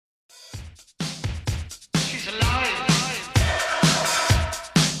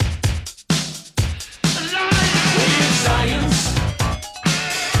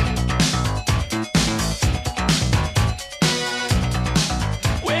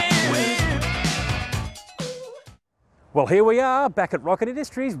Well, here we are back at Rocket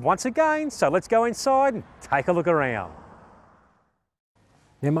Industries once again, so let's go inside and take a look around.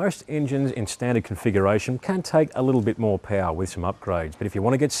 Now, most engines in standard configuration can take a little bit more power with some upgrades, but if you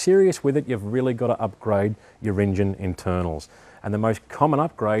want to get serious with it, you've really got to upgrade your engine internals. And the most common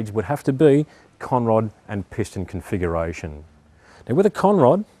upgrades would have to be conrod and piston configuration. Now, with a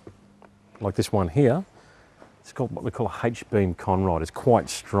conrod, like this one here, it's called what we call a H-beam conrod. It's quite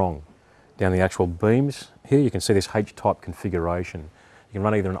strong. Down the actual beams here, you can see this H-type configuration. You can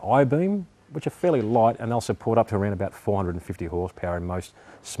run either an I-beam, which are fairly light, and they'll support up to around about 450 horsepower in most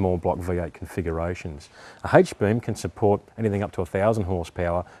small block V8 configurations. A H-beam can support anything up to 1,000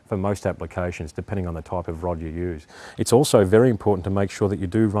 horsepower for most applications, depending on the type of rod you use. It's also very important to make sure that you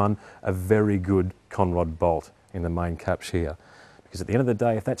do run a very good conrod bolt in the main caps here. Because at the end of the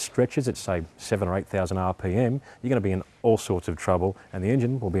day, if that stretches at say 7,000 or 8,000 RPM, you're going to be in all sorts of trouble and the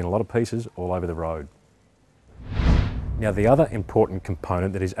engine will be in a lot of pieces all over the road. Now, the other important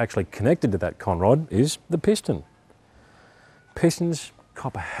component that is actually connected to that conrod is the piston. Pistons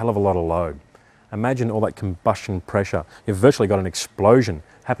cop a hell of a lot of load. Imagine all that combustion pressure. You've virtually got an explosion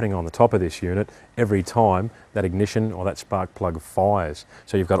happening on the top of this unit every time that ignition or that spark plug fires.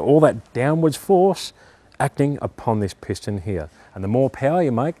 So you've got all that downwards force acting upon this piston here. And the more power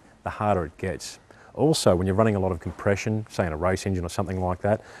you make, the harder it gets. Also, when you're running a lot of compression, say in a race engine or something like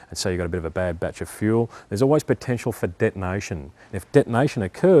that, and say you've got a bit of a bad batch of fuel, there's always potential for detonation. And if detonation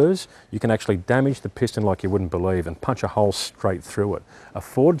occurs, you can actually damage the piston like you wouldn't believe and punch a hole straight through it. A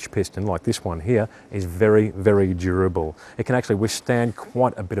forged piston, like this one here, is very, very durable. It can actually withstand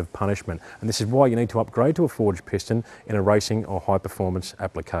quite a bit of punishment, and this is why you need to upgrade to a forged piston in a racing or high-performance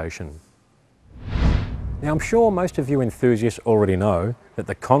application. Now, I'm sure most of you enthusiasts already know that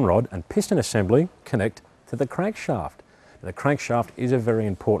the conrod and piston assembly connect to the crankshaft. Now, the crankshaft is a very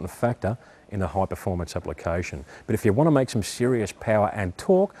important factor in a high-performance application. But if you want to make some serious power and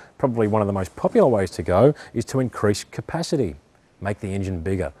torque, probably one of the most popular ways to go is to increase capacity, make the engine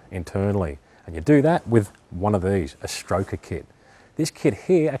bigger internally. And you do that with one of these, a stroker kit. This kit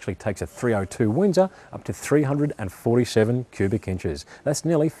here actually takes a 302 Windsor up to 347 cubic inches. That's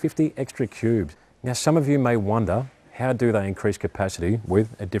nearly 50 extra cubes. Now, some of you may wonder, how do they increase capacity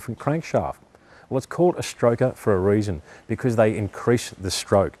with a different crankshaft? Well, it's called a stroker for a reason, because they increase the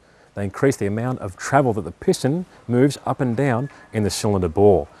stroke. They increase the amount of travel that the piston moves up and down in the cylinder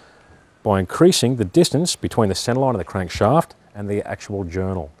bore by increasing the distance between the centerline of the crankshaft and the actual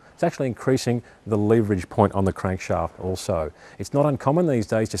journal. It's actually increasing the leverage point on the crankshaft also. It's not uncommon these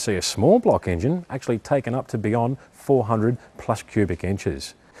days to see a small block engine actually taken up to beyond 400 plus cubic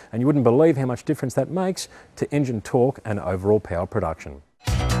inches. And you wouldn't believe how much difference that makes to engine torque and overall power production.